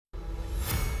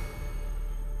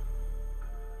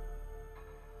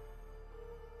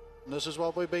And this is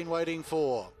what we've been waiting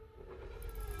for.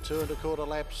 2 1/4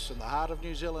 laps in the heart of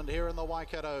New Zealand here in the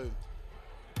Waikato.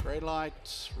 Green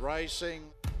light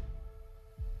racing.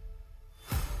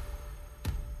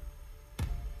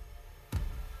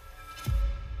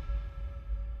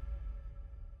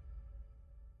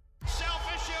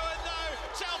 Self-assured though,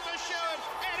 self-assured.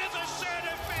 It is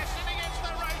assertive fashion against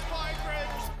the race by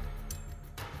Grins.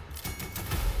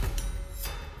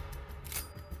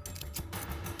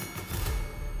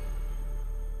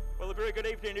 Well, a very good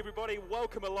evening, everybody.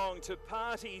 Welcome along to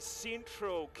Party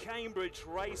Central, Cambridge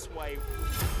Raceway.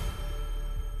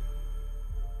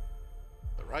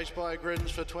 The race by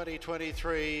Grins for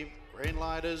 2023. Green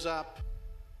light is up.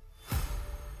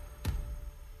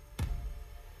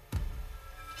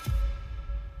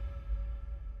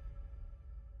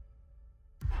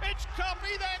 It's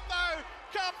copy that though,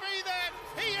 copy that.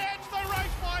 He adds the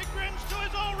race by Grins to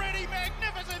his already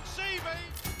magnificent CV.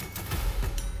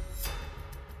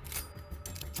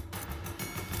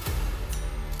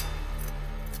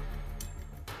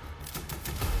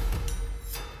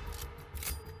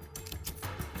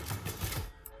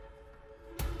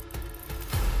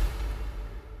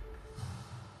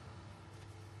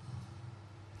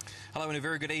 Hello and a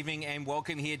very good evening and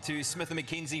welcome here to Smith &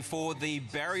 Mackenzie for the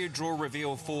barrier draw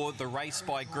reveal for the race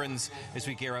by Grins as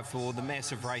we gear up for the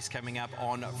massive race coming up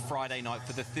on Friday night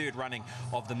for the third running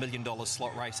of the $1 million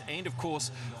slot race and of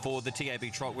course for the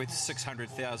TAB Trot with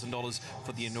 $600,000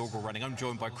 for the inaugural running. I'm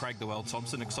joined by Craig the Well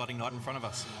Thompson. Exciting night in front of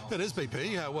us. It is,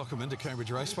 BP. Welcome into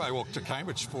Cambridge Raceway, or to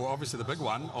Cambridge for obviously the big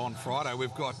one on Friday.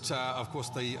 We've got, of course,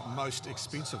 the most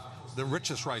expensive, the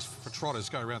richest race for trotters,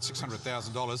 go around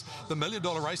 $600,000. The $1 million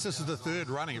race, this is the third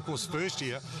running. Of course, first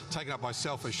year taken up by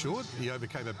Self-Assured. He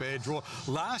overcame a bad draw.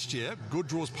 Last year, good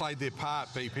draws played their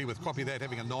part, BP, with Copy That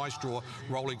having a nice draw,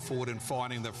 rolling forward and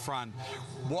finding the front.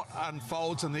 What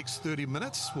unfolds in the next 30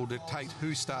 minutes will dictate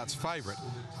who starts favourite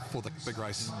for the big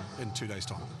race in 2 days'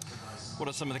 time. What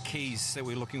are some of the keys that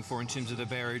we're looking for in terms of the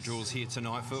barrier draws here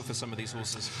tonight for some of these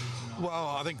horses? Well,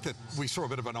 I think that we saw a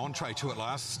bit of an entree to it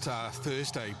last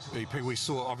Thursday, BP. We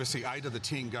saw obviously 8 of the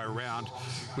 10 go round.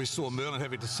 We saw Merlin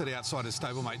having to sit outside his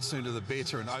stablemate Sooner the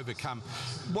Better and overcome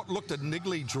what looked a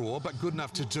niggly draw, but good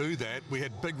enough to do that. We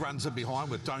had big runs in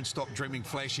behind with Don't Stop Dreaming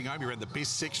flashing home. He ran the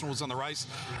best sectionals on the race.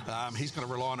 He's going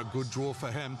to rely on a good draw for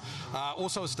him.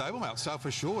 Also a stablemate,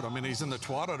 Self-Assured. I mean, he's in the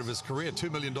twilight of his career, $2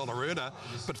 million earner,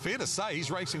 but fair to say, he's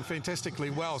racing fantastically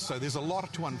well, so there's a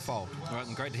lot to unfold. All right,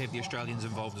 and great to have the Australians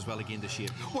involved as well again this year.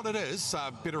 Well, it is.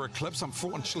 Better Eclipse.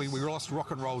 Unfortunately, we lost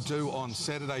Rock and Roll Do on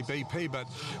Saturday, BP, but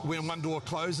when one door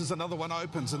closes, another one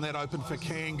opens, and that opened for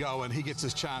Kango, and he gets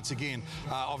his chance again,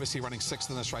 obviously running 6th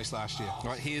in this race last year. All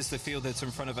right, here's the field that's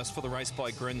in front of us for the race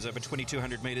by Grins over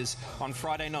 2,200 metres on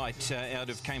Friday night out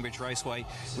of Cambridge Raceway,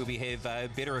 where we have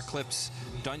Better Eclipse,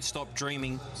 Don't Stop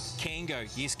Dreaming,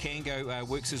 Kango. Yes, Kango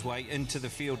works his way into the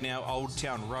field now, Old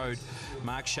Town Road.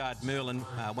 Mark Shard Merlin,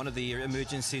 one of the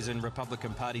emergencies in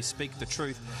Republican Party, Speak the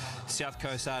Truth, South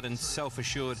Coast Art and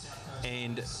Self-Assured,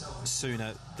 and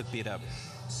Sooner the Better.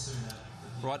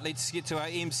 Right, let's get to our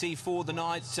MC for the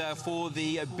night for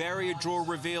the barrier draw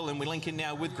reveal, and we link in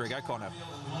now with Greg O'Connor.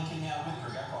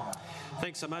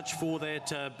 Thanks so much for that,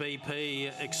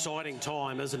 BP. Exciting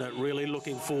time, isn't it? Really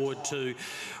looking forward to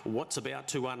what's about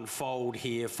to unfold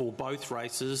here for both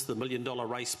races. The $1 million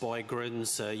race by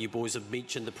Grins. You boys have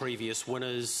mentioned the previous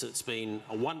winners. It's been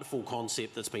a wonderful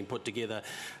concept that's been put together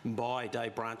by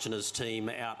Dave Branch and his team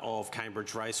out of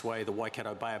Cambridge Raceway, the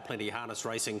Waikato Bay of Plenty Harness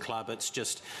Racing Club. It's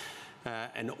just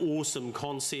an awesome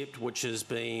concept which has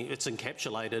been, it's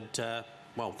encapsulated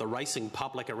well, the racing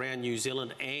public around New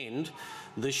Zealand and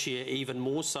this year even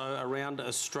more so around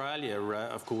Australia.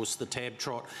 Of course, the TAB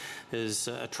Trot has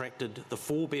attracted the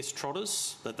 4 best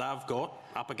trotters that they've got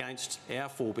up against our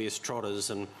 4 best trotters.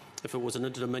 And if it was an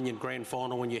Inter-Dominion Grand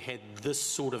Final and you had this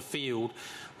sort of field,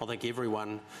 I think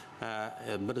everyone,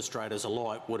 administrators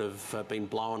alike, would have been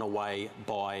blown away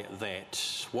by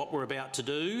that. What we're about to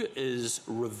do is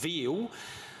reveal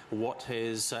what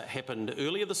has happened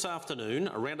earlier this afternoon,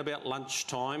 around about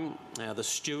lunchtime. The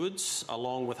stewards,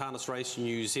 along with Harness Racing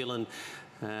New Zealand,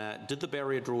 did the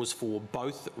barrier draws for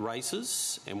both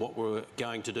races, and what we're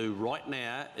going to do right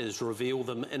now is reveal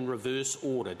them in reverse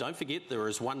order. Don't forget, there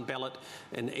is 1 ballot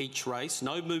in each race,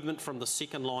 no movement from the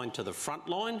second line to the front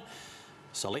line.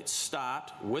 So let's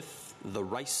start with the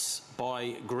race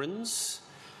by Grins,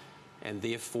 and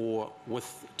therefore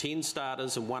with 10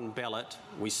 starters and 1 ballot,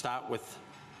 we start with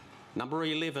number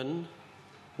 11,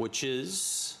 which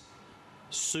is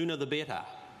Sooner the Better.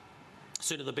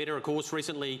 Sooner the better, of course.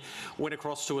 Recently went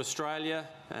across to Australia,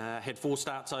 had 4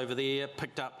 starts over there,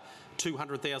 picked up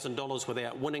 $200,000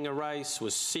 without winning a race,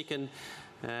 was second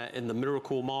in the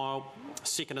Miracle Mile,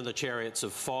 second in the Chariots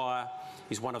of Fire.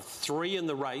 He's one of 3 in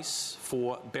the race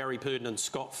for Barry Purdon and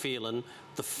Scott Phelan,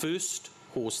 the first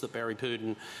horse that Barry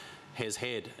Purdon has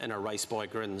had in a race by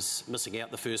Grins, missing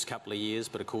out the first couple of years,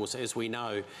 but of course, as we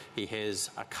know, he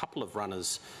has a couple of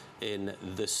runners in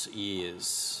this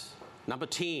year's. Number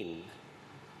 10,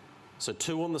 so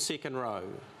 2 on the second row,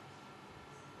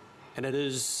 and it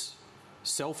is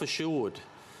Self-Assured,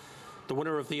 the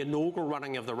winner of the inaugural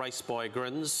running of the race by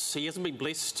Grins. He hasn't been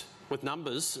blessed with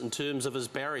numbers in terms of his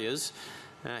barriers.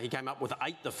 He came up with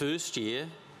 8 the first year.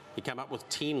 He came up with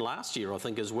 10 last year, I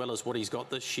think, as well as what he's got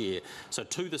this year. So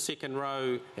 2 the second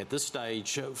row at this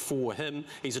stage for him.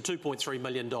 He's a $2.3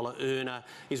 million earner.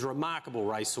 He's a remarkable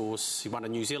racehorse. He won a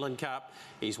New Zealand Cup.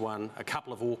 He's won a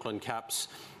couple of Auckland Cups.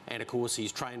 And, of course,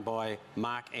 he's trained by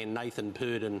Mark and Nathan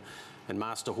Purdon. And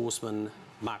Master Horseman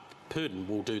Mark Purdon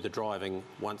will do the driving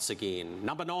once again.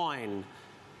 Number 9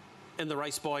 in the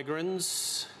race by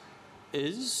Grins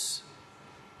is...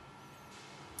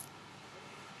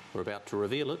 we're about to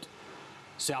reveal it.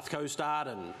 South Coast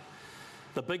Arden,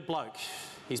 the big bloke.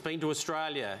 He's been to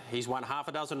Australia. He's won half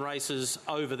a dozen races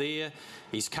over there.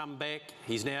 He's come back.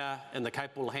 He's now in the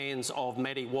capable hands of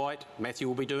Matty White. Matthew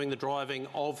will be doing the driving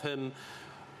of him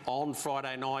on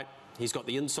Friday night. He's got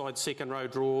the inside second row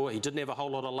draw. He didn't have a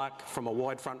whole lot of luck from a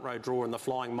wide front row draw in the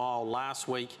Flying Mile last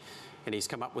week, and he's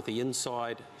come up with the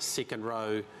inside second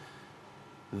row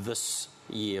this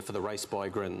year for the race by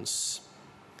Grins.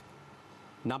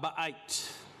 Number 8,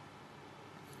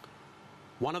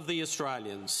 one of the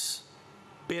Australians,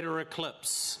 Better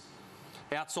Eclipse.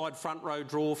 Outside front row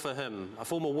draw for him. A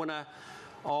former winner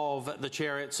of the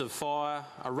Chariots of Fire,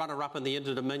 a runner-up in the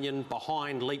Inter-Dominion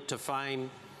behind Leap to Fame.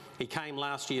 He came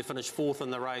last year, finished 4th in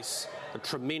the race. A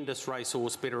tremendous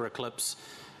racehorse, Better Eclipse.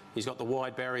 He's got the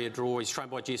wide barrier draw. He's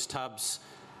trained by Jess Tubbs,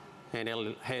 and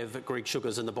he'll have Greg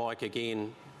Sugars in the bike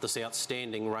again, this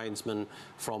outstanding reinsman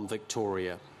from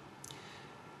Victoria.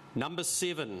 Number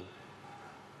 7,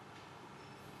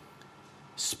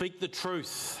 Speak the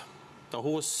Truth, the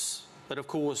horse that, of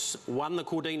course, won the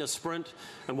Cordina Sprint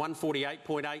in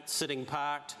 148.8 sitting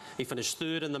parked. He finished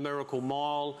 3rd in the Miracle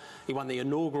Mile. He won the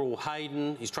inaugural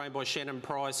Hayden. He's trained by Shannon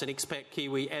Price, and expat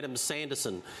Kiwi Adam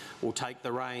Sanderson will take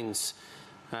the reins.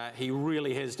 He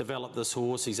really has developed this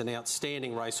horse. He's an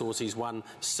outstanding racehorse. He's won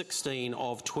 16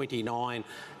 of 29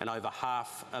 and over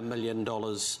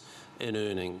 $500,000 in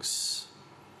earnings.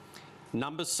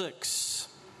 Number 6,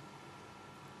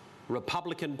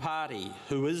 Republican Party,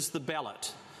 who is the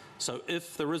ballot. So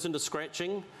if there isn't a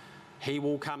scratching, he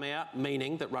will come out,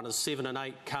 meaning that runners 7 and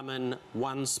 8 come in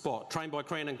one spot. Trained by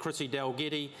Cran and Chrissy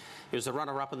Dalgetty. He was a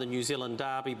runner-up in the New Zealand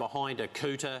Derby behind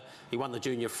Akuta. He won the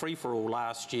Junior Free-for-All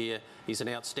last year. He's an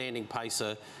outstanding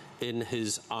pacer in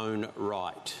his own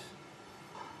right.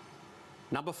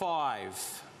 Number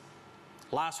 5,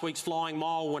 last week's Flying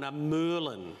Mile winner,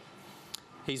 Merlin.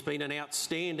 He's been in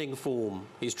outstanding form.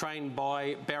 He's trained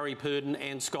by Barry Purdon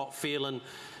and Scott Phelan.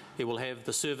 He will have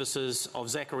the services of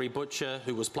Zachary Butcher,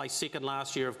 who was placed 2nd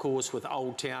last year, of course, with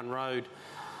Old Town Road.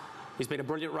 He's been a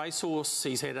brilliant racehorse.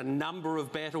 He's had a number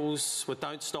of battles with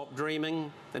Don't Stop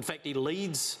Dreaming. In fact, he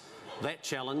leads that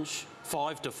challenge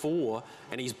 5-4,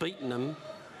 and he's beaten them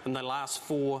in the last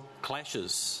 4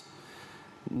 clashes.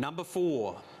 Number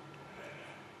 4,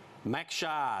 Max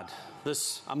Shard,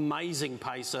 this amazing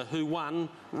pacer who won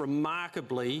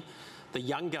remarkably the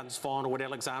Young Guns final at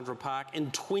Alexandra Park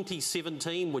in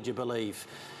 2017, would you believe?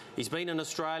 He's been in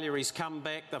Australia, he's come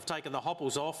back, they've taken the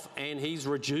hopples off, and he's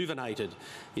rejuvenated.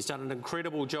 He's done an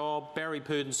incredible job. Barry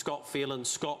Purdon, Scott Phelan.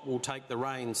 Scott will take the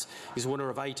reins. He's winner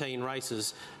of 18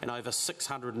 races and over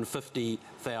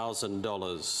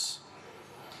 $650,000.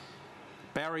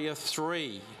 Barrier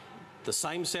 3, the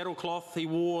same saddlecloth he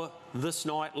wore this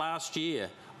night last year,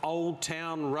 Old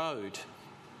Town Road.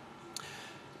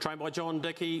 Trained by John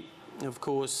Dickey. Of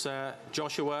course,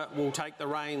 Joshua will take the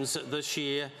reins this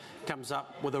year. Comes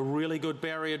up with a really good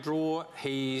barrier draw.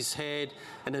 He's had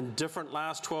an indifferent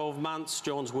last 12 months.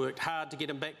 John's worked hard to get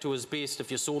him back to his best. If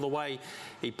you saw the way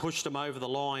he pushed him over the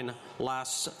line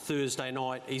last Thursday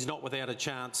night, he's not without a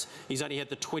chance. He's only had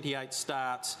the 28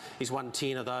 starts. He's won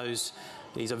 10 of those.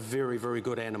 He's a very, very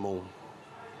good animal.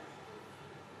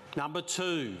 Number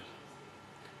 2,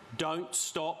 Don't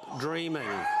Stop Dreaming.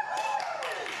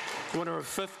 Winner of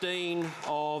 15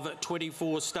 of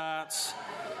 24 starts.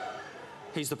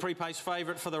 He's the pre-pace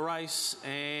favourite for the race,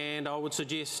 and I would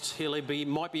suggest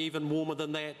might be even warmer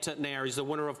than that now. He's the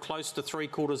winner of close to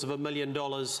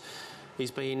 $750,000. He's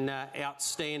been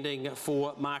outstanding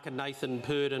for Mark and Nathan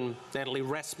Purdon. Natalie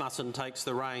Rasmussen takes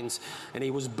the reins, and he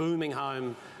was booming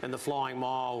home in the Flying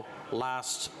Mile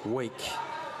last week.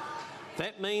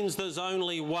 That means there's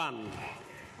only one.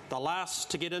 The last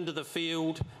to get into the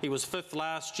field. He was 5th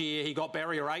last year. He got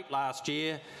barrier 8 last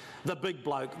year. The big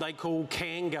bloke they call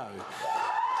Kango,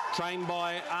 trained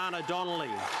by Anna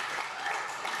Donnelly.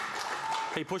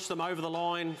 He pushed them over the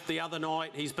line the other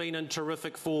night. He's been in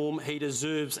terrific form. He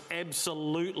deserves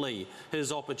absolutely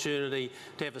his opportunity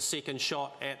to have a second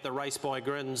shot at the Race by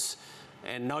Grins.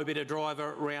 And no better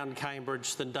driver around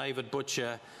Cambridge than David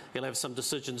Butcher. He'll have some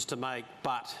decisions to make,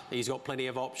 but he's got plenty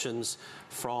of options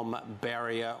from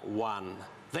barrier 1.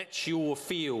 That's your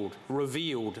field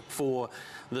revealed for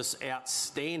this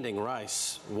outstanding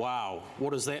race. Wow.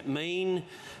 What does that mean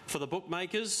for the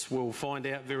bookmakers? We'll find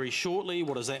out very shortly.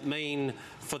 What does that mean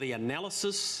for the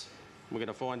analysis? We're going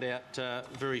to find out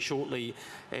very shortly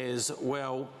as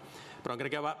well. But I'm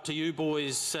going to go up to you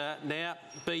boys now.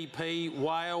 BP,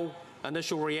 Whale,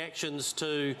 initial reactions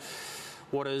to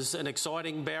what is an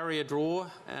exciting barrier draw.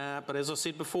 But as I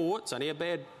said before, it's only a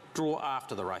bad draw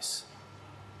after the race.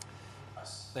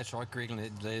 That's right, Greg. And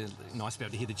nice to be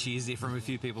able to hear the cheers there from a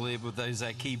few people there with those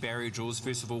key barrier draws.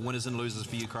 First of all, winners and losers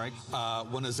for you, Craig.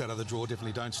 Winners out of the draw,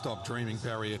 definitely Don't Stop Dreaming,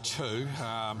 barrier 2.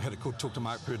 Had a good talk to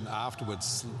Mark Purdon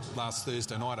afterwards last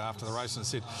Thursday night after the race and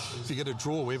said, if you get a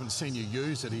draw, we haven't seen you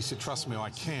use it. He said, trust me, I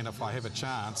can if I have a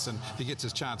chance. And he gets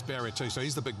his chance, barrier 2. So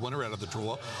he's the big winner out of the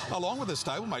draw, along with his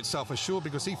stablemate Self Assured,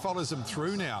 because he follows him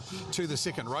through now to the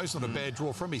second race. Not a bad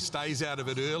draw for him. He stays out of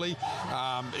it early.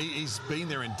 He's been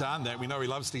there and done that. We know he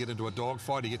loves to get into a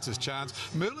dogfight. He gets his chance.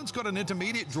 Merlin's got an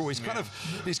intermediate draw. He's kind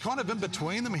of in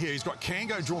between them here. He's got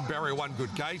Kango drawn barrier 1,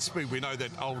 good gate speed. We know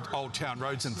that Old Town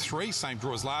Road's in 3, same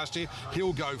draw as last year.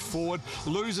 He'll go forward.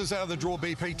 Losers out of the draw,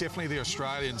 BP, definitely the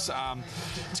Australians.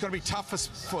 It's going to be tough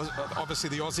for obviously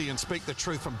the Aussie and Speak the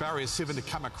Truth from barrier 7 to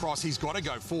come across. He's got to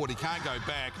go forward. He can't go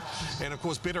back. And of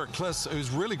course, Better Eclipse, who's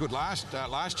really good last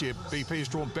year, BP has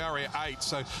drawn barrier 8.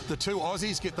 So the two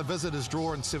Aussies get the visitors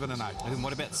draw in 7 and 8. And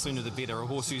what about Sooner the Better? A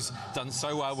horse who's done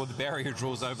so well with the barrier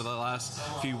draws over the last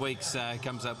few weeks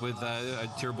comes up with a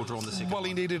terrible draw in the second. Well,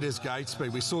 he needed his gate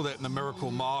speed. We saw that in the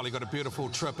Miracle Mile. He got a beautiful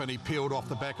trip and he peeled off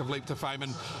the back of Leap to Fame,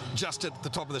 and just at the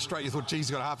top of the straight you thought, geez,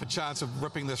 he's got half a chance of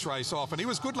ripping this race off. And he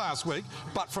was good last week,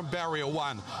 but from barrier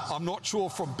 1. I'm not sure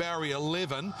from barrier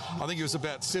 11. I think he was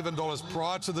about $7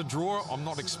 prior to the draw. I'm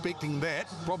not expecting that.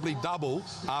 Probably double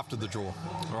after the draw.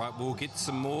 All right, we'll get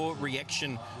some more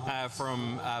reaction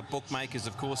from bookmakers,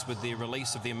 of course, with the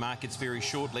release of their markets very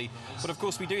shortly. But of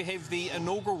course, we do have the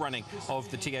inaugural running of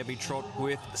the TAB Trot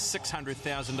worth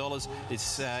 $600,000.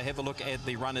 Let's have a look at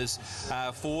the runners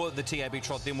for the TAB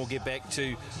Trot. Then we'll get back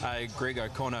to Greg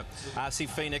O'Connor. RC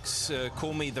Phoenix,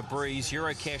 Call Me the Breeze.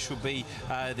 Eurocash will be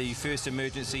the first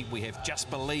emergency. We have Just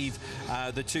Believe,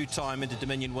 the 2-time Inter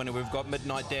Dominion winner. We've got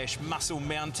Midnight Dash, Muscle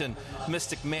Mountain,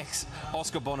 Mystic Max,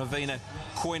 Oscar Bonavina,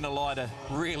 Coinalida.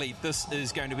 Really, this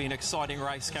is going to be an exciting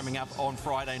race coming up on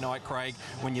Friday night, Craig,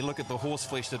 when you look at the horse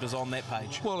flesh that is on that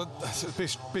page. Well,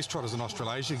 best trotters in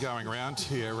Australasia going around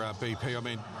here, BP. I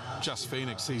mean, Just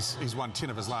Phoenix, he's won 10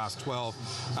 of his last 12.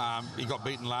 He got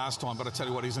beaten last time, but I tell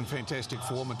you what, he's in fantastic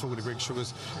form. And talking to Greg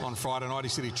Sugars on Friday night, he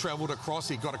said he travelled across.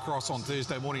 He got across on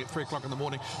Thursday morning at 3 o'clock in the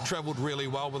morning, travelled really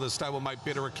well with his stablemate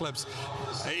Better Eclipse.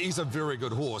 He's a very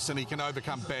good horse and he can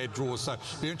overcome bad draws. So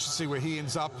be interesting to see where he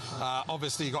ends up.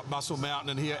 Obviously, you got Muscle Mountain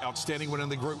in here, outstanding winner in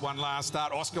the Group 1 last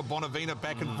start. Oscar Bonavina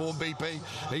back in form, BP.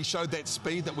 He showed that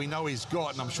speed that we know he's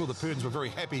got, and I'm sure the Purdons were very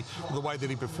happy with the way that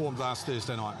he performed last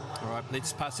Thursday night. All right,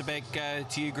 let's pass it back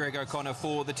to you, Greg O'Connor,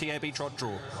 for the TAB Trot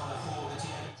draw.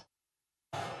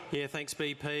 Yeah, thanks,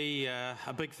 BP.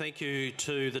 A big thank you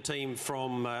to the team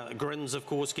from Grins, of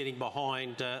course, getting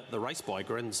behind the Race by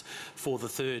Grins for the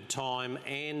 3rd time,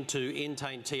 and to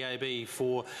Entain TAB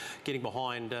for getting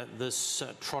behind this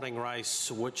trotting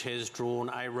race, which has drawn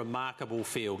a remarkable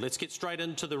field. Let's get straight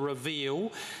into the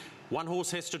reveal. One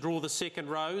horse has to draw the second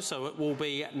row, so it will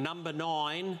be number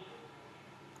 9,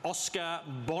 Oscar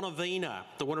Bonavina,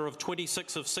 the winner of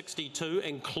 26 of 62,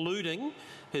 including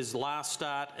his last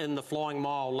start in the Flying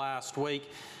Mile last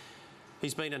week.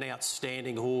 He's been an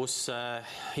outstanding horse.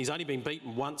 He's only been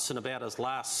beaten once in about his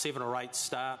last 7 or 8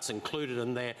 starts. Included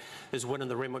in that is winning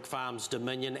the Renwick Farms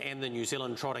Dominion and the New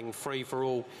Zealand Trotting Free for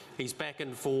All. He's back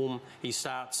in form. He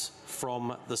starts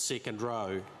from the second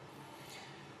row.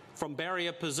 From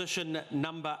barrier position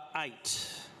number 8,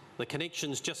 the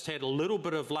Connections just had a little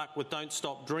bit of luck with Don't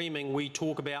Stop Dreaming. We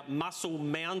talk about Muscle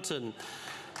Mountain.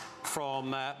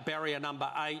 from barrier number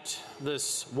 8,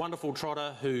 this wonderful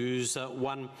trotter who's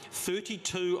won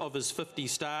 32 of his 50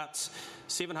 starts,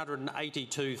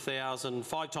 782,000,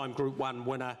 5-time Group 1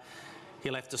 winner.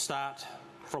 He'll have to start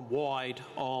from wide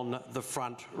on the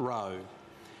front row.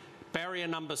 Barrier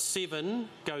number 7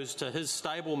 goes to his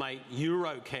stablemate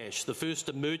Eurocash, the first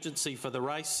emergency for the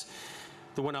race,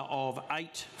 the winner of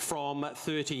 8 from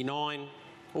 39.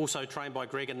 Also trained by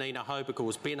Greg and Nina Hope, of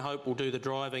course. Ben Hope will do the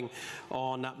driving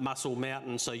on Muscle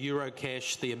Mountain, so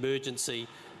Eurocash, the emergency,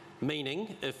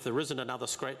 meaning if there isn't another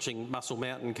scratching, Muscle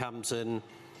Mountain comes in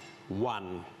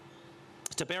 1.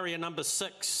 To barrier number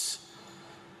 6,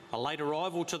 a late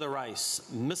arrival to the race,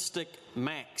 Mystic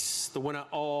Max, the winner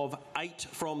of 8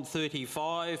 from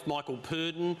 35. Michael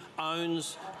Purdon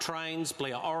owns, trains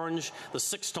Blair Orange. The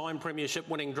 6-time premiership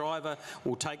winning driver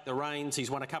will take the reins. He's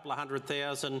won a couple of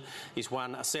 100,000. He's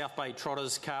won a South Bay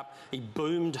Trotters Cup. He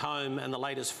boomed home in the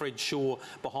latest Fred Shaw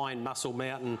behind Muscle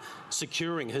Mountain,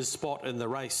 securing his spot in the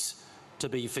race, to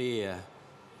be fair.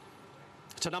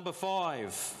 To number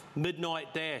 5,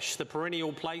 Midnight Dash, the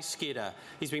perennial place getter.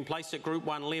 He's been placed at Group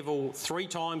 1 level 3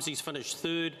 times. He's finished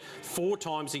 3rd, 4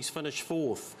 times he's finished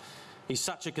 4th. He's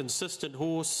such a consistent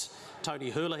horse.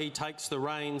 Tony Hurley takes the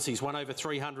reins. He's won over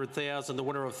 300,000, the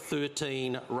winner of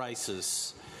 13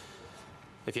 races.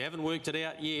 If you haven't worked it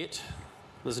out yet,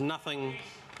 there's nothing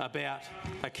about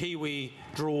a Kiwi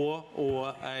draw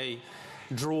or a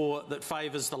draw that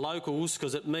favours the locals,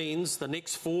 because it means the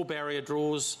next 4 barrier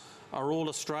draws are all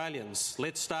Australians.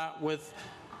 Let's start with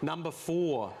number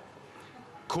 4.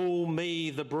 Call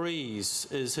Me the Breeze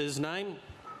is his name.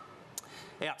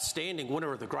 Outstanding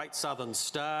winner of the Great Southern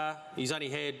Star. He's only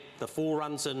had the 4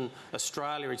 runs in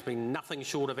Australia. He's been nothing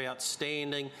short of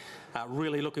outstanding.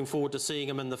 Really looking forward to seeing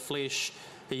him in the flesh.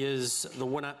 He is the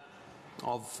winner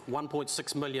of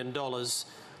 $1.6 million, and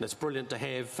it's brilliant to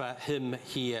have him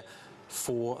here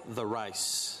for the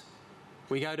race.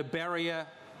 We go to barrier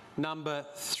number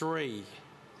 3.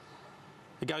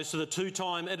 It goes to the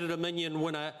 2-time Inter-Dominion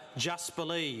winner, Just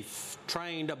Believe,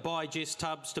 trained by Jess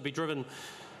Tubbs to be driven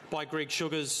by Greg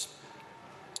Sugars.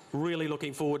 Really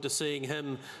looking forward to seeing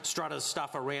him strut his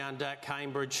stuff around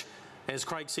Cambridge. As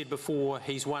Craig said before,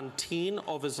 he's won 10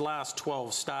 of his last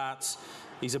 12 starts.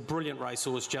 He's a brilliant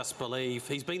racehorse, Just Believe.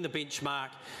 He's been the benchmark,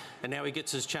 and now he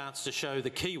gets his chance to show the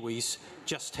Kiwis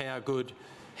just how good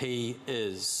he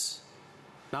is.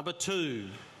 Number 2,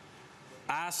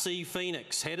 RC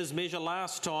Phoenix, had his measure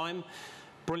last time.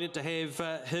 Brilliant to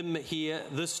have him here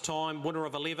this time. Winner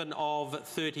of 11 of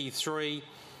 33.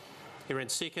 He ran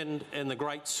 2nd in the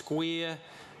Great Square.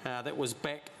 That was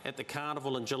back at the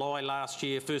Carnival in July last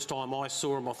year. First time I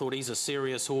saw him, I thought he's a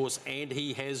serious horse, and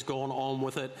he has gone on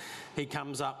with it. He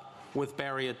comes up with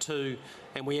barrier 2,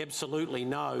 and we absolutely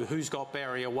know who's got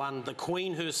barrier 1. The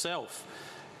Queen herself,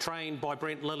 trained by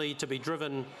Brent Lilly to be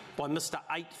driven by Mr.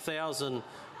 8000,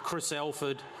 Chris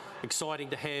Alford. Exciting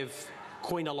to have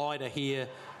Queen Elida here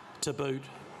to boot.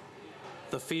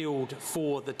 The field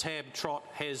for the Tab Trot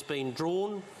has been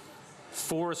drawn.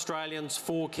 4 Australians,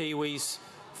 4 Kiwis,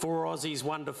 4 Aussies,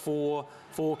 1 to 4,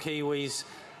 4 Kiwis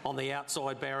on the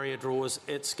outside barrier draws.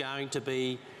 It's going to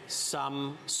be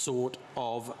some sort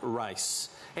of race.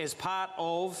 As part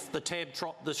of the Tab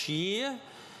Trot this year,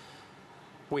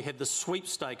 we had the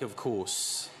sweepstake, of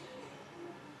course.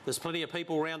 There's plenty of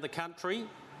people around the country,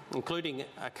 including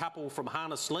a couple from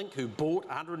Harness Link who bought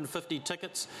 150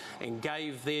 tickets and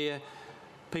gave their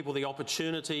people the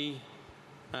opportunity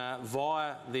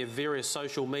via their various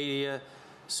social media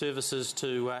services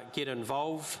to get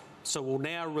involved. So we'll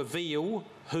now reveal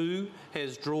who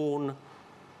has drawn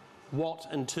what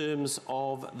in terms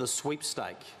of the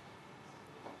sweepstake.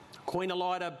 Queen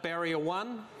Elida, barrier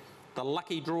 1, the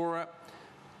lucky drawer,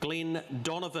 Glenn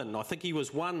Donovan. I think he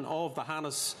was one of the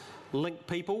Harness Link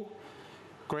people.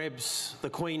 Grabs the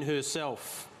Queen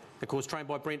herself, of course trained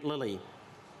by Brent Lilly.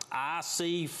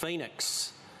 RC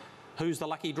Phoenix. Who's the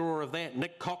lucky drawer of that?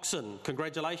 Nick Coxon.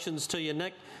 Congratulations to you,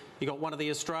 Nick. You got one of the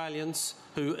Australians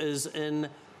who is in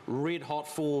red hot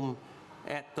form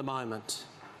at the moment.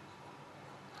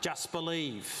 Just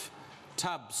Believe.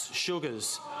 Tubbs,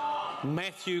 Sugars.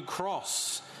 Matthew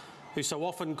Cross, who so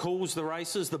often calls the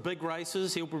races, the big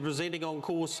races. He'll be presenting on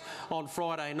course on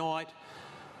Friday night.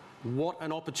 What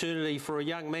an opportunity for a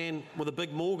young man with a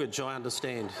big mortgage, I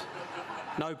understand.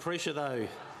 No pressure though,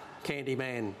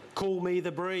 Candyman. Call Me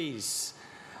the Breeze.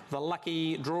 The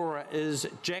lucky drawer is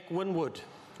Jack Winwood.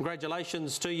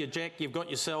 Congratulations to you, Jack. You've got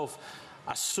yourself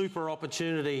a super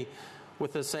opportunity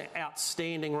with this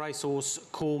outstanding racehorse,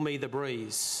 Call Me the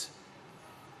Breeze.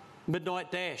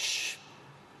 Midnight Dash,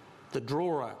 the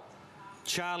drawer,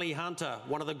 Charlie Hunter,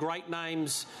 one of the great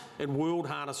names in world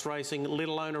harness racing, let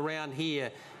alone around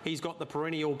here. He's got the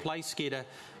perennial place getter,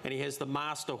 and he has the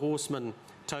master horseman,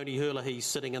 Tony Herlihy,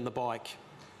 sitting in the bike.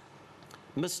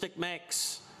 Mystic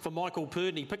Max for Michael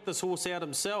Purdon. Picked this horse out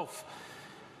himself.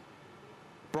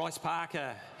 Bryce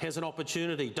Parker has an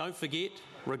opportunity. Don't forget,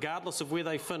 regardless of where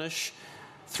they finish,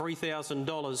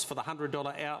 $3,000 for the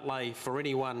 $100 outlay for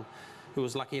anyone who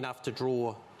was lucky enough to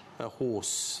draw a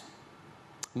horse.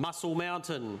 Muscle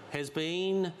Mountain has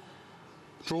been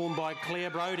drawn by Claire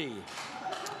Brodie.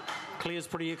 Claire's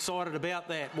pretty excited about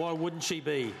that. Why wouldn't she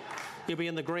be? He'll be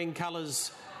in the green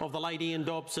colours of the late Ian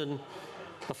Dobson.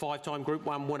 The 5-time Group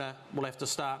 1 winner will have to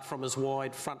start from his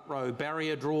wide front row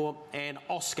barrier draw. And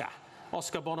Oscar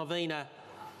Bonavina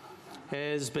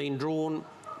has been drawn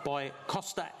by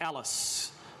Costa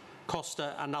Alice.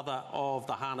 Costa, another of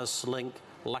the Harness Link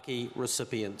lucky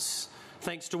recipients.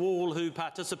 Thanks to all who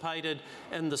participated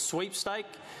in the sweepstake.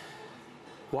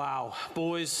 Wow,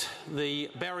 boys, the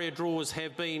barrier draws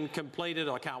have been completed.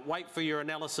 I can't wait for your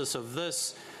analysis of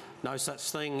this. No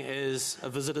such thing as a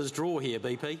visitor's draw here,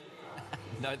 BP.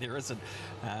 No, there isn't.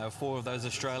 4 of those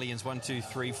Australians, 1, 2,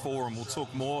 3, 4, and we'll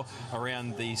talk more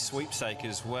around the sweepstake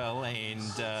as well. And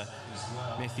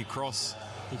Matthew Cross,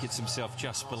 he gets himself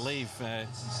Just Believe.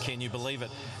 Can you believe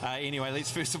it? Anyway, let's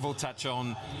first of all touch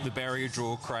on the barrier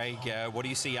draw, Craig. What do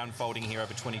you see unfolding here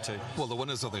over 22? Well, the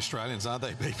winners are the Australians, aren't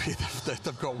they, BP?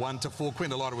 They've got 1 to 4.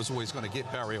 Quinn Elida was always going to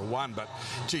get barrier 1, but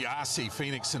RC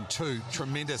Phoenix in 2.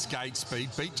 Tremendous gate speed.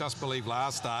 Beat Just Believe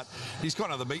last start. He's got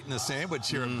another meat in the sandwich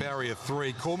here at barrier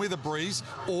 3. Call Me the Breeze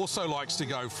also likes to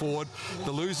go forward.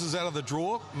 The losers out of the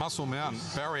draw, Muscle Mountain,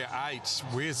 barrier 8.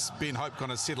 Where's Ben Hope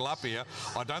going to settle up here?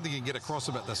 I don't think he can get across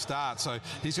him at the start, so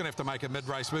he's going to have to make a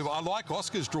mid-race move. I like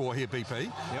Oscar's draw here, BP.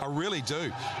 Yep. I really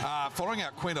do. Following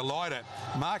out Quinn Elida,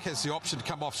 Mark has the option to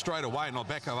come off straight away and on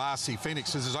back of RC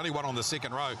Phoenix, because there's only one on the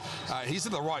second row. He's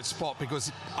in the right spot,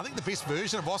 because I think the best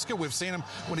version of Oscar, we've seen him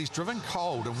when he's driven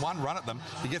cold and one run at them,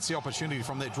 he gets the opportunity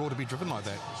from that draw to be driven like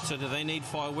that. So do they need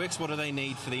fireworks? What do they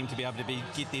need for them to be able to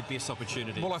get their best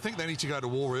opportunity? Well, I think they need to go to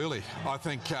war early. I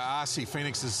think RC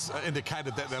Phoenix has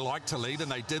indicated that they like to lead,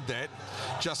 and they did that.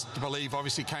 Just Believe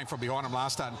obviously came from behind him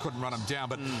last start and couldn't run him down,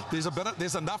 but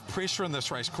there's enough pressure in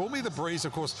this race. Call Me the Breeze,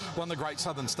 of course, won the Great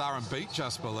Southern Star and beat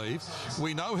Just Believe.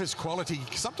 We know his quality.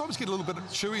 Sometimes get a little bit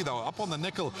chewy though, up on the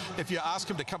nickel if you ask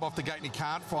him to come off the gate and he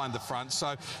can't find the front.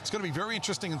 So it's going to be very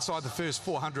interesting inside the first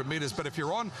 400 metres, but if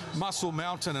you're on Muscle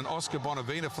Mountain and Oscar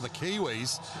Bonavina for the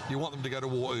Kiwis, you want them to go to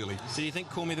war early. So do you think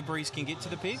Call Me the Breeze can get to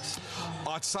the pegs?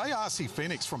 I'd say RC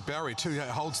Phoenix from barrier 2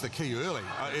 holds the key early.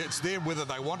 It's there whether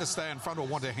they want to stay in front or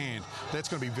want to hand. That's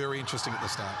going to be very interesting at the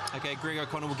start. Okay, Greg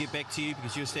O'Connor, we'll get back to you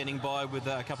because you're standing by with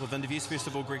a couple of interviews. First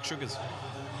of all, Greg Sugars.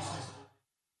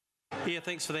 Yeah,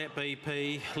 thanks for that,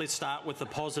 BP. Let's start with the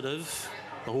positive.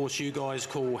 The horse you guys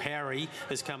call Harry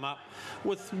has come up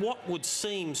with what would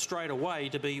seem straight away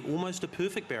to be almost a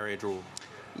perfect barrier draw.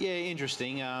 Yeah,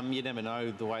 interesting. You never know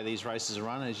the way these races are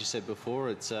run. As you said before,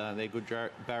 it's they're good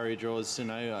barrier draws,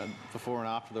 before and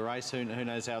after the race. Who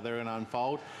knows how they're going to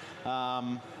unfold.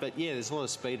 But yeah, there's a lot of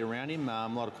speed around him, a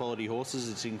lot of quality horses.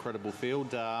 It's an incredible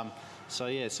field. So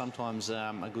yeah, sometimes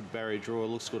a good barrier draw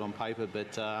looks good on paper,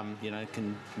 but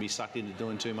can be sucked into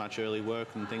doing too much early work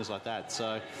and things like that.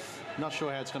 So not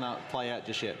sure how it's going to play out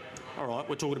just yet. All right,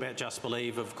 we're talking about Just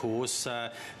Believe, of course.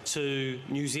 To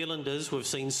New Zealanders, we've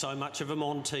seen so much of him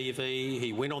on TV.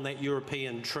 He went on that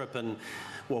European trip and,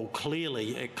 well,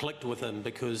 clearly it clicked with him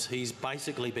because he's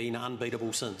basically been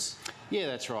unbeatable since. Yeah,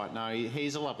 that's right. No,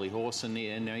 he's a lovely horse, and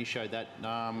he showed that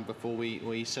before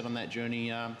we set on that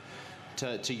journey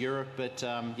to Europe. But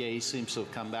yeah, he seems to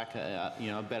have come back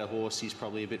a better horse. He's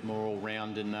probably a bit more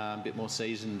all-round and a bit more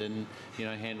seasoned, and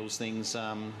handles things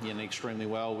extremely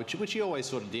well, which he always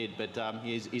sort of did. But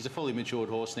he's a fully matured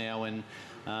horse now, and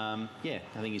yeah,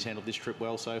 I think he's handled this trip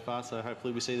well so far. So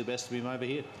hopefully we see the best of him over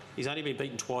here. He's only been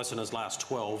beaten twice in his last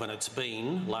 12, and it's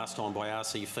been last time by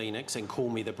RC Phoenix and Call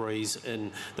Me the Breeze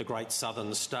in the Great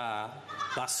Southern Star.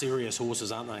 They're serious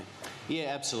horses, aren't they? Yeah,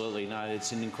 absolutely. No,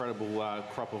 it's an incredible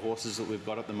crop of horses that we've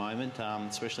got at the moment,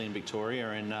 especially in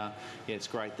Victoria. And yeah, it's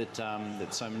great that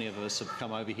that so many of us have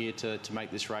come over here to make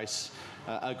this race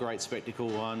a great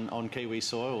spectacle on Kiwi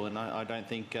soil. And I don't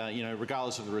think,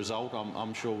 regardless of the result,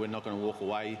 I'm sure we're not going to walk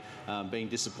away being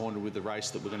disappointed with the race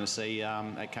that we're going to see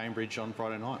at Cambridge on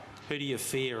Friday night. Who do you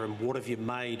fear, and what have you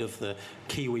made of the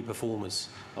Kiwi performers?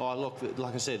 Oh, look,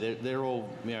 like I said, they're all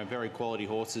very quality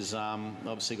horses.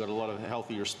 Obviously got a lot of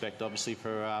healthy respect, obviously,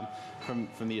 for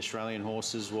from the Australian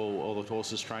horses, all the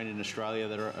horses trained in Australia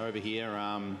that are over here.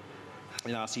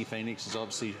 RC Phoenix is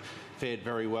obviously fared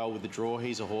very well with the draw.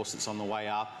 He's a horse that's on the way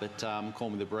up, but Call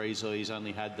Me the Breeze, he's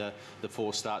only had the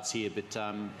 4 starts here, but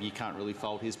you can't really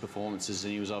fault his performances,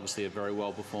 and he was obviously a very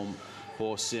well-performed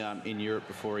horse in Europe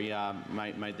before he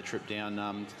made the trip down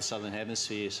to the Southern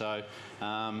Hemisphere. So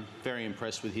very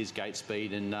impressed with his gate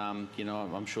speed, and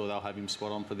I'm sure they'll have him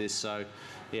spot on for this. So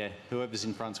yeah, whoever's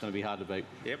in front's going to be hard to beat.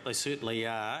 Yep, they certainly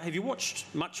are. Have you watched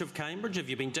much of Cambridge? Have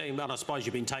you been doing, and I suppose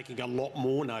you've been taking a lot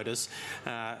more notice,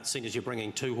 seeing as you're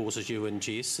bringing 2 horses, you and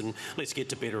Jess, and let's get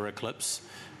to Better Eclipse.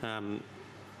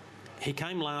 He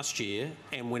came last year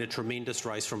and won a tremendous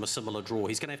race from a similar draw.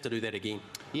 He's going to have to do that again.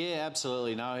 Yeah,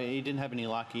 absolutely. No, he didn't have any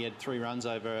luck. He had 3 runs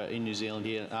over in New Zealand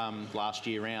here last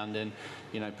year round, and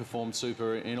performed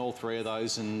super in all 3 of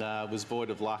those, and was void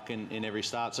of luck in every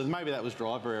start. So maybe that was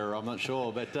driver error. I'm not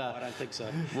sure, but I don't think so.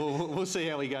 We'll see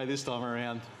how we go this time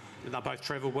around. They both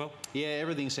travelled well? Yeah,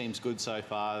 everything seems good so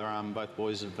far. Both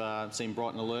boys have seemed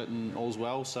bright and alert and all's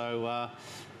well. So,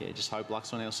 yeah, just hope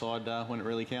luck's on our side when it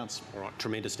really counts. All right,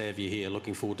 tremendous to have you here.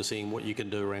 Looking forward to seeing what you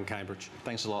can do around Cambridge.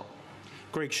 Thanks a lot.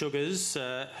 Greg Sugars,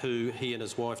 who he and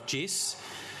his wife Jess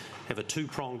have a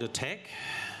 2-pronged attack.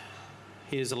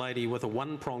 Here's a lady with a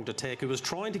 1-pronged attack who was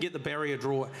trying to get the barrier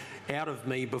draw out of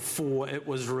me before it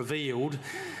was revealed.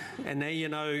 And now you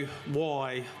know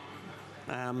why.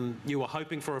 You were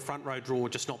hoping for a front row draw,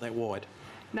 just not that wide.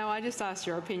 No, I just asked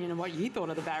your opinion on what you thought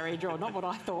of the barrier draw, not what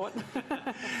I thought.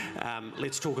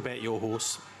 Let's talk about your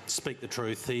horse. Speak the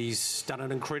truth. He's done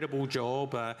an incredible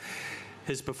job.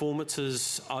 His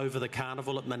performances over the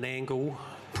carnival at Menangle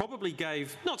probably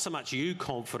gave not so much you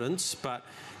confidence, but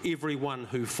everyone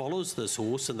who follows this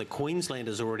horse, and the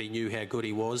Queenslanders already knew how good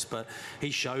he was, but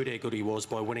he showed how good he was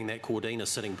by winning that Cordina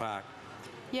Sitting Park.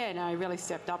 Yeah, no, he really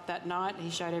stepped up that night. He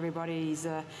showed everybody he's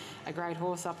a great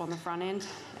horse up on the front end,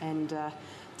 and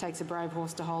takes a brave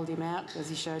horse to hold him out, as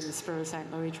he showed the Spirit of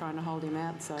St. Louis trying to hold him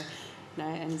out. So,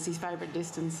 and it's his favourite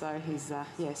distance, so he's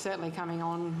certainly coming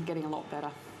on, getting a lot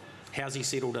better. How's he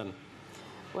settled in?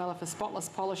 Well, if a spotless,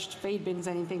 polished feed bin's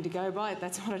anything to go by,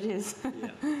 that's what it is.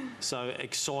 Yeah. So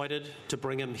excited to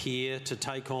bring him here to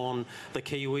take on the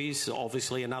Kiwis,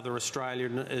 obviously another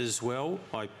Australian as well.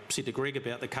 I said to Greg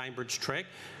about the Cambridge track.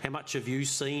 How much have you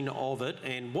seen of it,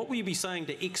 and what will you be saying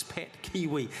to expat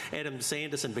Kiwi Adam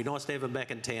Sanderson? Be nice to have him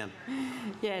back in town.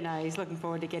 Yeah, no, he's looking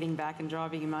forward to getting back and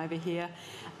driving him over here.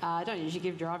 I don't usually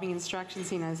give driving instructions.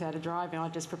 He knows how to drive, and I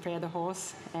just prepare the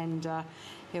horse, and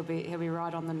he'll be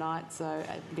right on the night, so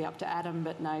it'll be up to Adam.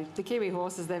 But no, the Kiwi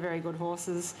horses, they're very good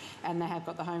horses, and they have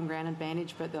got the home ground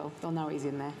advantage, but they'll know he's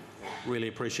in there. Really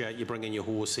appreciate you bringing your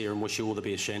horse here, and wish you all the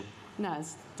best, Shan. No,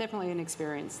 it's definitely an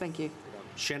experience. Thank you.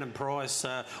 Shannon Price,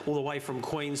 all the way from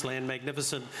Queensland.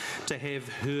 Magnificent to have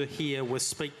her here with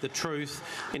Speak the Truth.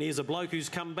 And here's a bloke who's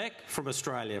come back from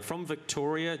Australia, from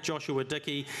Victoria. Joshua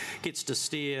Dickey gets to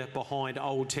steer behind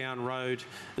Old Town Road.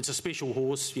 It's a special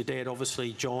horse. Your dad,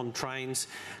 obviously, John, trains.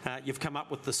 You've come up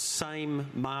with the same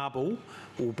marble,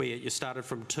 albeit you started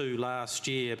from 2 last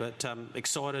year, but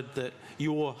excited that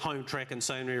your home track in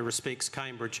so many respects,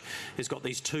 Cambridge, has got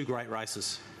these 2 great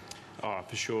races. Oh,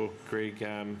 for sure, Greg.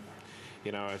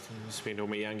 I spent all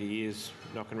my younger years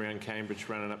knocking around Cambridge,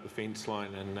 running up the fence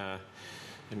line, and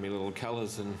in my little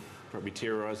colours, and probably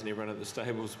terrorising everyone at the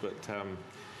stables. But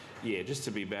yeah, just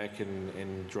to be back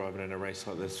and driving in a race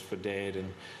like this for Dad,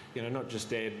 and not just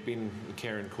Dad, Ben and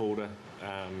Karen Calder.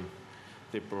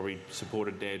 They've probably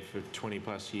supported Dad for 20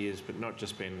 plus years, but not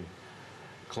just been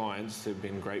clients. They've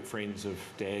been great friends of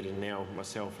Dad, and now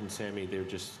myself and Sammy. They're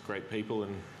just great people,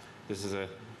 and this is a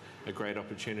great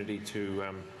opportunity to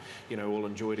all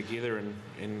enjoy together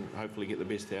and hopefully get the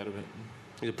best out of it.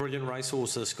 He's a brilliant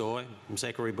racehorse, this guy.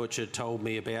 Zachary Butcher told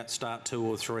me about start 2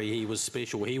 or 3. He was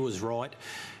special. He was right.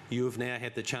 You have now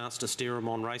had the chance to steer him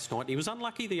on race night. He was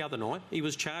unlucky the other night. He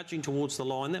was charging towards the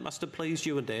line. That must have pleased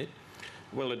you and Dad.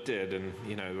 Well, it did, and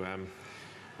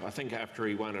I think after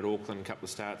he won at Auckland a couple of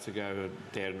starts ago,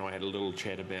 Dad and I had a little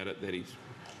chat about it, that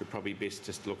we're probably best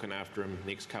just looking after him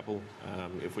next couple.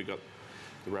 If we got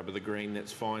the rub of the green,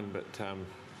 that's fine, but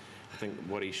I think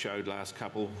what he showed last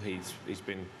couple, he's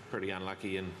been pretty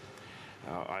unlucky, and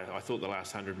I thought the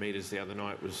last 100 metres the other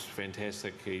night was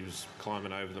fantastic. He was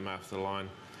climbing over them after the line.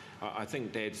 I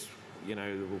think Dad's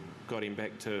got him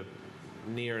back to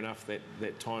near enough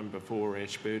that time before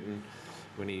Ashburton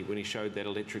when he showed that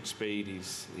electric speed.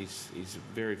 He's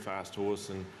a very fast horse,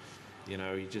 and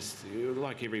he just,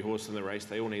 like every horse in the race,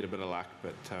 they all need a bit of luck,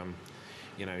 but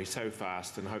he's so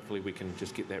fast, and hopefully we can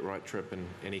just get that right trip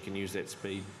and he can use that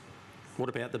speed. What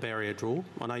about the barrier draw?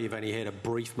 I know you've only had a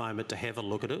brief moment to have a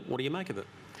look at it. What do you make of it?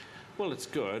 Well, it's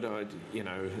good.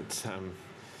 It's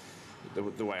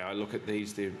the way I look at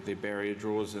these, they're barrier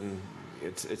draws, and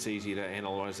it's easy to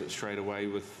analyse it straight away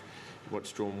with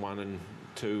what's drawn 1 and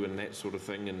 2 and that sort of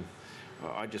thing. And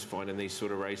I just find in these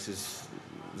sort of races,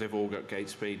 they've all got gate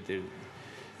speed.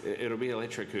 It'll be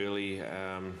electric early.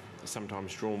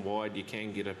 Sometimes drawn wide, you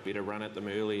can get a better run at them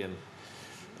early, and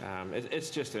it's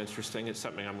just interesting. It's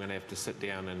something I'm going to have to sit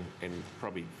down and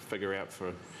probably figure out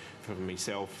for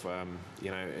myself,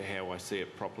 how I see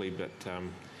it properly. But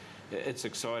it's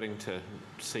exciting to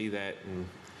see that,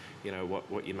 and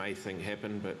what you may think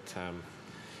happened. But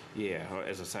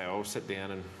as I say, I'll sit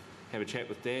down and have a chat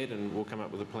with Dad, and we'll come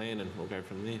up with a plan, and we'll go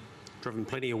from there. Driven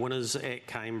plenty of winners at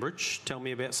Cambridge. Tell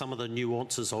me about some of the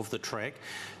nuances of the track.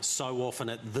 So often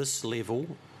at this level,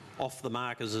 off the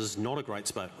markers is not a great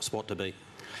spot to be.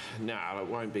 No, it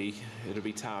won't be. It'll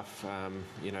be tough.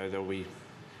 There'll be,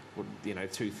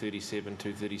 237,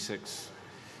 236.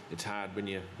 It's hard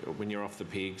when you're off the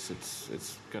pegs.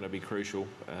 It's going to be crucial.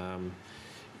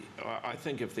 I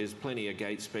think if there's plenty of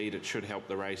gate speed, it should help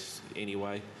the race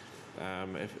anyway.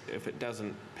 If it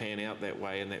doesn't pan out that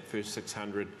way in that first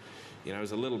 600, it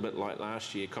was a little bit like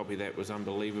last year. Copy that was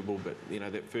unbelievable, but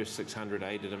that first 600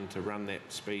 aided him to run that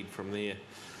speed from there.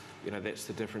 That's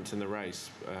the difference in the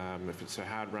race. If it's a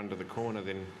hard run to the corner,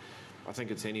 then I think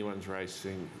it's anyone's race.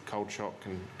 And Cold Shot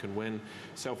can win.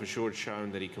 Self Assured's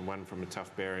shown that he can win from a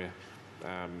tough barrier.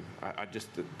 I just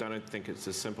don't think it's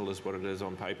as simple as what it is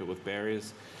on paper with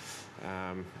barriers.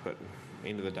 But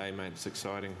end of the day, mate, it's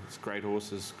exciting. It's great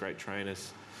horses, great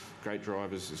trainers, great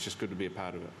drivers. It's just good to be a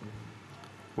part of it.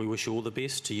 We wish you all the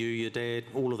best to you, your dad,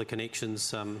 all of the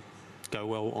connections. Go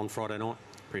well on Friday night.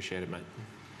 Appreciate it, mate.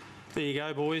 There you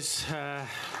go, boys.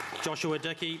 Joshua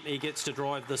Dickey, he gets to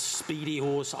drive the speedy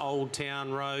horse Old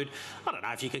Town Road. I don't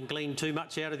know if you can glean too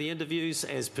much out of the interviews,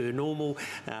 as per normal.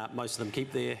 Most of them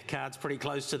keep their cards pretty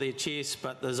close to their chest,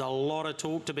 but there's a lot of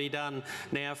talk to be done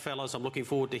now, fellas. I'm looking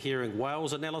forward to hearing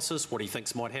Wales' analysis, what he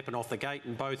thinks might happen off the gate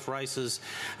in both races,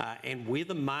 and where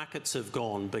the markets have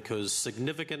gone, because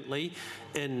significantly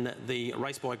in the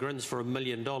race by Grins for $1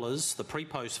 million, the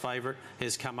pre-post favourite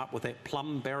has come up with that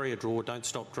plum barrier draw, Don't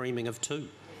Stop Dreaming of 2.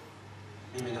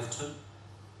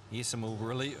 Yes, and we'll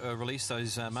release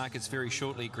those markets very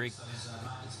shortly, Greg.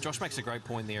 Josh makes a great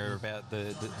point there about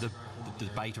the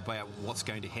debate about what's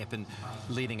going to happen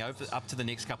leading up to the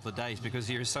next couple of days, because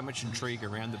there is so much intrigue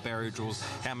around the barrier draws,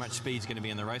 how much speed's going to be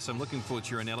in the race. I'm looking forward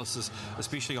to your analysis,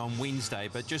 especially on Wednesday.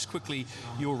 But just quickly,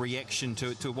 your reaction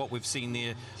to what we've seen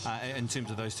there in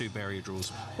terms of those two barrier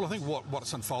draws. Well, I think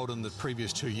what's unfolded in the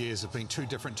previous 2 years have been two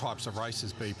different types of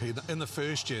races, BP. In the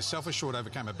first year, Self Assured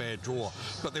overcame a bad draw,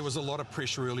 but there was a lot of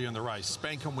pressure early in the race.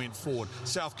 Spankham went forward,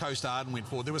 South Coast Arden went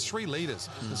forward. There was 3 leaders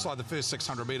inside the first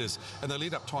 600 metres, and the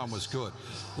lead-up time was good.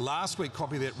 Last week,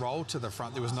 Copy That rolled to the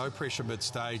front. There was no pressure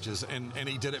mid-stages, and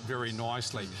he did it very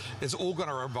nicely. It's all going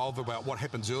to revolve about what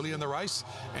happens early in the race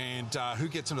and who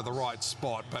gets into the right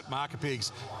spot. But market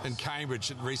pegs in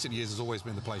Cambridge in recent years has always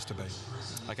been the place to be.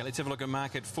 Okay, let's have a look at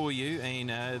market for you. And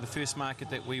the first market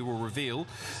that we will reveal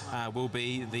will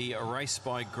be the race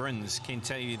by Grins. Can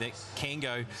tell you that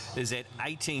Kango is at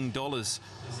 $18.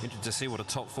 Interested to see what a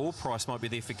top 4 price might be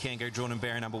there for Kango, drawn in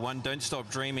barrier number 1. Don't Stop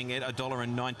Dreaming at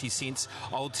 $1.90.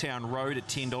 Old Town Road at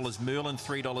 $10. Merlin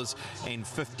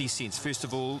 $3.50. First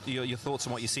of all, your thoughts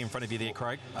on what you see in front of you there,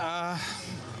 Craig?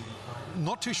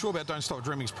 Not too sure about Don't Stop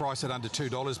Dreaming's price at under $2,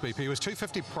 BP. It was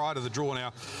 $2.50 prior to the draw.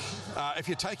 Now, if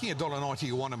you're taking $1.90,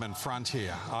 you want him in front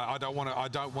here. I don't want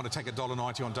to take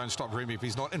 $1.90 on Don't Stop Dreaming if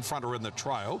he's not in front or in the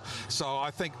trail. So I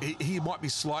think he might be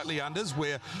slightly unders,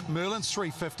 where Merlin's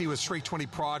 $3.50 was $3.20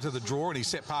 prior to the draw, and he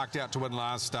set parked out to win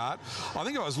last start. I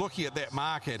think if I was looking at that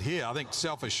market here, I think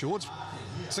Self Assured's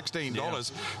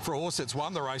 $16 for a horse that's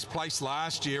won the race, placed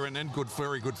last year and in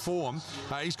very good form.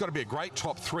 He's got to be a great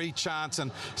top 3 chance,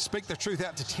 and Speak the Truth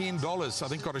out to $10. I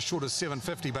think got as short as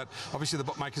 $7.50, but obviously the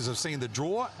bookmakers have seen the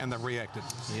draw and they've reacted.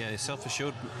 Yeah, Self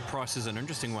Assured price is an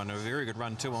interesting one. A very good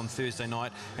run too on Thursday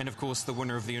night, and of course the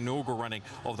winner of the inaugural running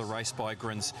of the race by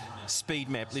Grins. Speed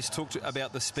map. Let's talk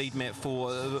about the speed map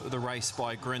for the race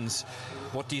by Grins.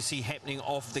 What do you see happening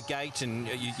off the gate, and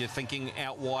you're thinking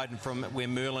out wide and from where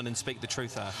Merlin and Speak the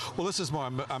Truth are? Well, this is my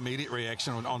immediate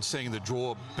reaction on seeing the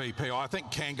draw, BP. I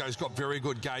think Kango's got very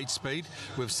good gate speed.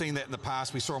 We've seen that in the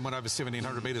past. We saw him win over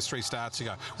 1,700 metres 3 starts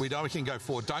ago. We know he can go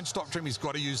forward. Don't Stop Dreaming, he's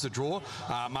got to use the draw.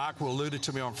 Mark will alluded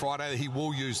to me on Friday that he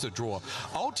will use the draw.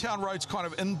 Old Town Road's kind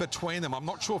of in between them. I'm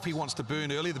not sure if he wants to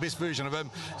burn early. The best version of him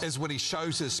is when he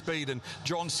shows his speed, and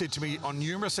John said to me on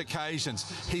numerous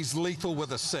occasions, he's lethal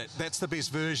with a sit. That's the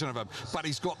best version of him, but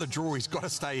he's got the draw. He's got to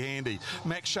stay handy.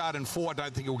 Max Shard in 4, I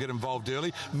don't think he'll get involved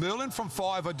early. Merlin from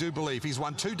 5, I do believe. He's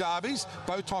won 2 derbies,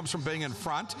 both times from being in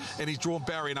front, and he's drawn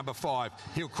barrier number 5.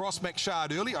 He'll cross Max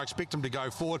Shard early. I expect expect him to go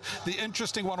forward. The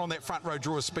interesting one on that front row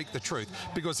draw is Speak the Truth,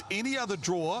 because any other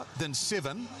draw than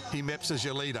 7, he maps as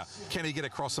your leader. Can he get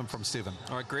across him from 7?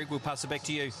 All right, Greg, we'll pass it back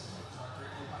to you.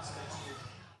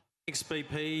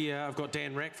 XBP, I've got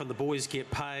Dan Rack from The Boys Get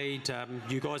Paid.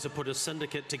 You guys have put a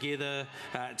syndicate together.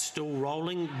 It's still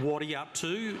rolling. What are you up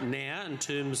to now in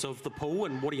terms of the pool,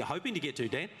 and what are you hoping to get to,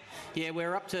 Dan? Yeah,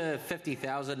 we're up to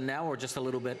 50,000 now, or just a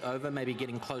little bit over, maybe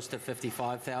getting close to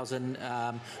 55,000.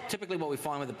 Typically what we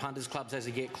find with the punters clubs, as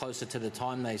they get closer to the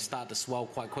time, they start to swell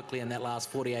quite quickly in that last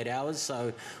 48 hours.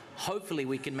 So hopefully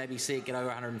we can maybe see it get over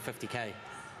 150k.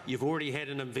 You've already had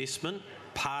an investment.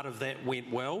 Part of that went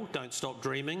well, Don't Stop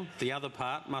Dreaming. The other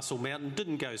part, Muscle Mountain,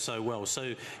 didn't go so well.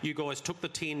 So you guys took the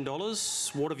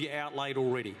 $10. What have you outlaid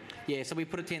already? Yeah, so we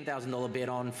put a $10,000 bet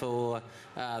on for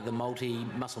the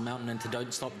multi-Muscle Mountain into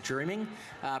Don't Stop Dreaming.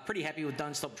 Pretty happy with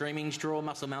Don't Stop Dreaming's draw.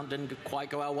 Muscle Mountain didn't quite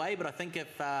go our way, but I think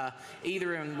if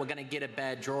either of them were going to get a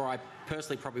bad draw, I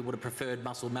personally probably would have preferred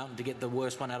Muscle Mountain to get the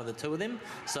worst one out of the two of them.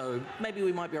 So maybe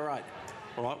we might be all right.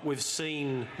 All right, we've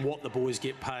seen what the Boys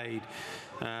Get Paid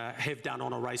have done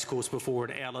on a racecourse before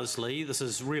at Ellerslie. This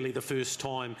is really the first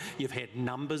time you've had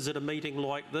numbers at a meeting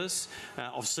like this.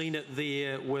 I've seen it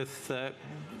there with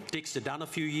Dexter Dunn a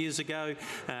few years ago,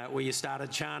 where you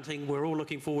started chanting. We're all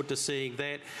looking forward to seeing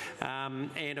that.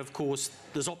 And of course,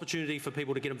 there's opportunity for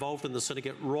people to get involved in the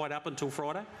syndicate right up until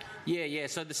Friday. Yeah.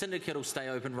 So the syndicate will stay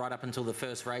open right up until the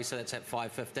first race, so that's at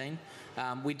 5:15.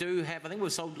 We do have, I think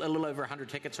we've sold a little over 100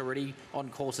 tickets already on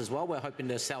course as well. We're hoping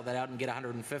to sell that out and get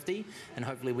 150, and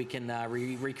hopefully we can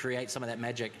recreate some of that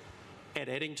magic. At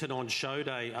Addington on show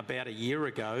day about a year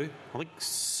ago, I think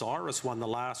Cyrus won the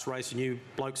last race and you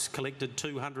blokes collected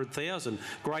 200,000.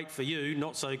 Great for you,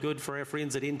 not so good for our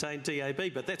friends at Entain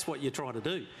TAB, but that's what you're trying to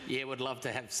do. Yeah, we'd love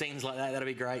to have scenes like that. That'd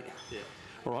be great. Yeah.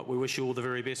 All right, we wish you all the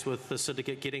very best with the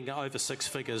syndicate getting over 6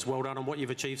 figures. Well done on what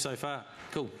you've achieved so far.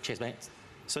 Cool. Cheers, mate.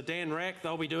 So Dan Rack,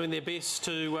 they'll be doing their best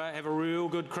to have a real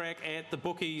good crack at the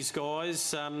bookies,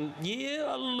 guys.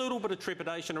 Yeah, a little bit of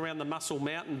trepidation around the Muscle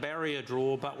Mountain barrier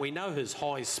draw, but we know his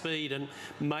high speed, and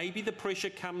maybe the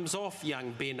pressure comes off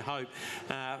young Ben Hope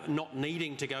not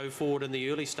needing to go forward in the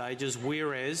early stages,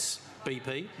 whereas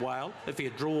BP, Whale, if he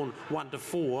had drawn 1 to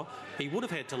 4, he would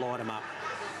have had to light him up.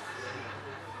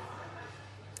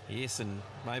 Yes, and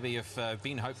maybe if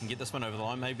Ben Hope can get this one over the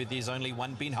line, maybe there's only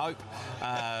one Ben Hope.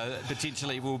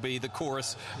 Potentially will be the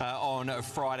chorus on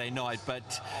Friday night.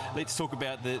 But let's talk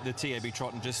about the TAB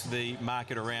Trot and just the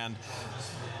market around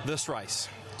this race.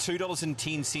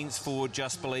 $2.10 for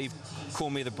Just Believe,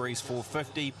 Call Me the Breeze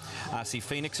 $4.50, RC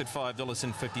Phoenix at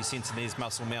 $5.50, and there's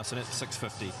Muscle Mountain at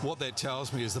 $6.50. What that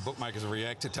tells me is the bookmakers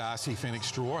reacted to RC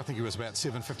Phoenix draw. I think he was about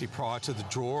 $7.50 prior to the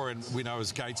draw, and we know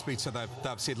his gate speed, so they've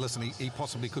said, listen, he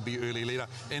possibly could be early leader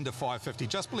into $5.50.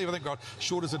 Just Believe, I think, got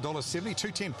short as $1.70,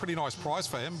 $2.10, pretty nice price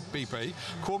for him, BP.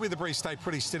 Call Me the Breeze stayed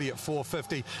pretty steady at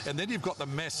 $4.50, and then you've got the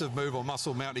massive move on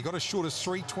Muscle Mountain. He got as short as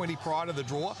 $3.20 prior to the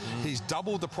draw. He's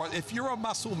doubled the price. If you're a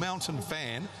Muscle Mountain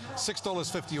fan,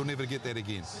 $6.50, you'll never get that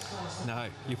again. No,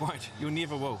 you won't. You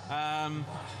never will.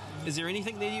 Is there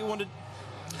anything there you wanted?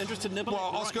 Interested in nibbling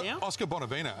right now? Oscar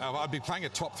Bonavena. I'd be playing a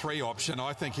top 3 option.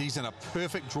 I think he's in a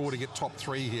perfect draw to get top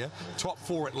 3 here. Top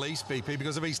 4 at least, BP,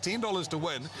 because if he's $10 to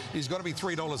win, he's got to be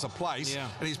 $3 a place,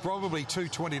 and he's probably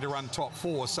 $2.20 to run top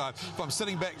 4. So if I'm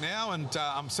sitting back now and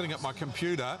I'm sitting at my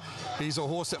computer, he's a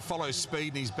horse that follows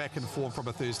speed and he's back in form from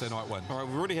a Thursday night win. All right,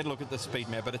 we've already had a look at the speed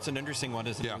map, but it's an interesting one,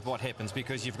 isn't it, with what happens,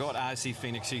 because you've got RC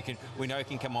Phoenix, who we know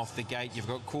can come off the gate. You've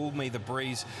got Call Me the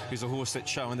Breeze, who's a horse that's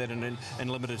showing that in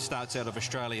limited starts out of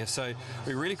Australia. So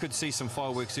we really could see some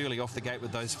fireworks early off the gate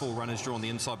with those 4 runners drawn the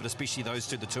inside, but especially those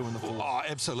two, the 2 and the 4. Oh,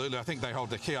 absolutely. I think they hold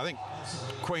the key. I think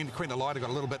Queen Elida got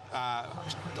a little bit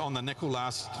on the nickel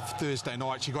last Thursday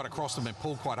night. She got across them and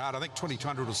pulled quite hard. I think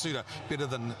 2200 will suit her better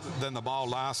than the mile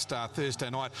last Thursday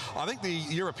night. I think the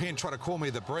European Try to Call Me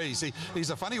the Breeze,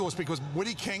 he's a funny horse because when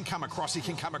he can come across, he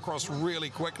can come across really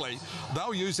quickly.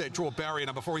 They'll use that draw barrier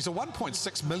number 4. He's a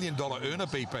 $1.6 million earner,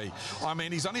 BP. I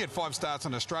mean, he's only had 5 starts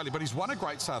in Australia, but he's won a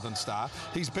Great Southern Star.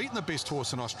 He's beaten the best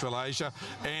horse in Australasia,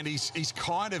 and he's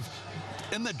kind of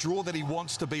in the draw that he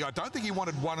wants to be. I don't think he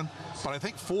wanted 1, but I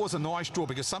think 4 is a nice draw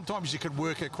because sometimes you can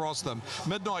work across them.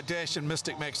 Midnight Dash and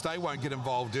Mystic Max, they won't get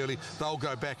involved early. They'll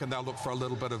go back and they'll look for a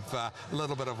little bit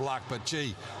of luck. But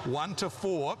gee, 1 to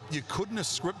 4, you couldn't have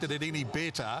scripted it any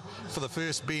better for the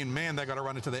first bend. Man, they got to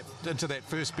run into that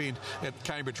first bend at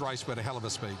Cambridge Raceway at a hell of a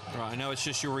speed. Right, I know it's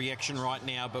just your reaction right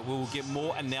now, but we'll get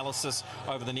more analysis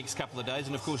over the next couple of days,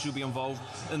 and of course you'll be involved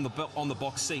on the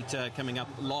box seat coming up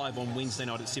live on Wednesday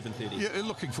night at 7:30. Yeah,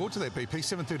 looking forward to that, BP.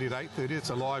 7:30 to 8:30. It's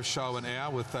a live show an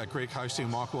hour with Greg hosting,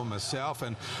 Michael and myself,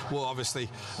 and we'll obviously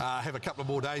have a couple of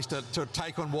more days to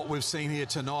take on what we've seen here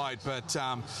tonight. But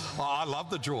I love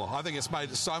the draw. I think it's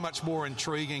made it so much more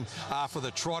intriguing for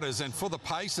the trotters and for the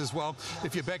pace as well.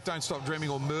 If you're back Don't Stop Dreaming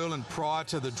or Merlin prior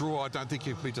to the draw, I don't think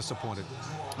you'll be disappointed.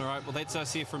 All right, well, that's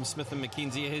us here from Smith and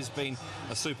Mackenzie. It has been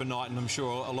a super night, and I'm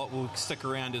sure a lot will stick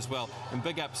around as well. And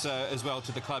big ups as well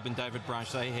to the club and David Branch.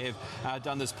 They have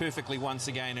done this perfectly once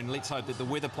again, and let's hope that the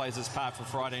weather plays its part for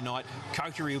Friday night.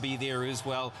 Kokery will be there as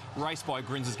well. Race by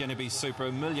Grins is going to be super,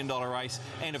 $1 million race,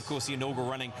 and of course the inaugural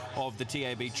running of the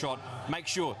TAB Trot. Make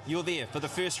sure you're there for the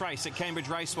first race at Cambridge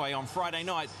Raceway on Friday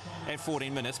night at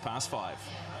 14 minutes past 5.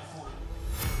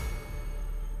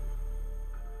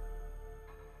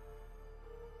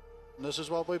 This is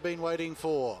what we've been waiting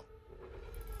for.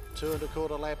 2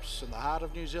 1/4 laps in the heart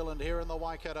of New Zealand here in the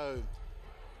Waikato.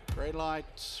 Green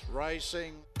light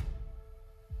racing.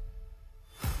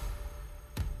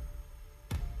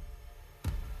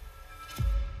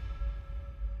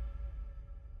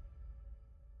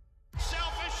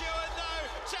 Self-assured though,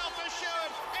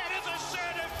 self-assured. It is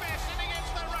assertive passing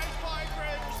against the race by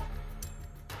Grins.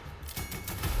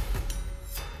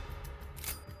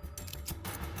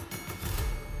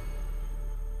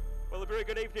 Well, a very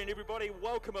good evening, everybody.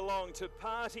 Welcome along to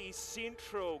Party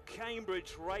Central,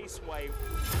 Cambridge Raceway.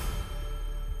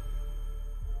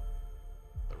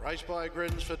 The race by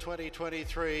Grins for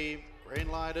 2023. Green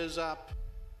light is up.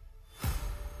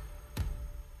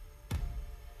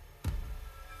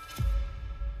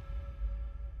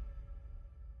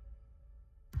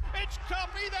 It's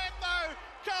copy that though,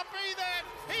 copy that.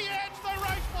 He adds the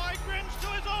race by Grins to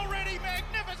his already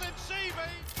magnificent